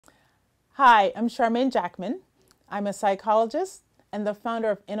Hi, I'm Charmain Jackman. I'm a psychologist and the founder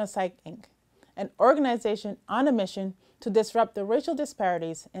of InnoPsych Inc., an organization on a mission to disrupt the racial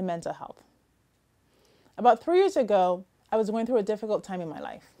disparities in mental health. About 3 years ago, I was going through a difficult time in my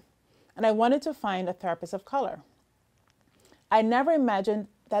life, and I wanted to find a therapist of color. I never imagined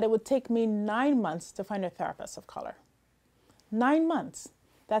that it would take me 9 months to find a therapist of color. 9 months.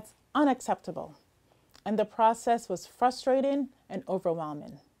 That's unacceptable. And the process was frustrating and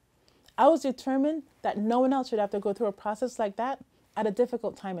overwhelming. I was determined that no one else should have to go through a process like that at a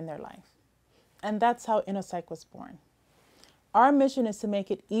difficult time in their life. And that's how InnoPsych was born. Our mission is to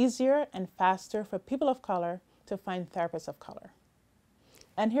make it easier and faster for people of color to find therapists of color.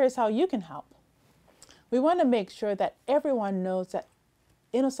 And here's how you can help. We want to make sure that everyone knows that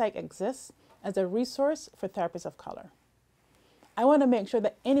InnoPsych exists as a resource for therapists of color. I want to make sure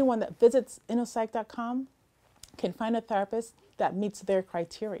that anyone that visits InnoPsych.com can find a therapist that meets their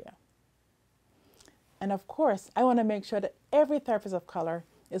criteria. And of course, I want to make sure that every therapist of color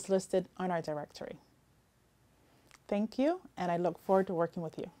is listed on our directory. Thank you, and I look forward to working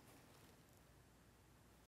with you.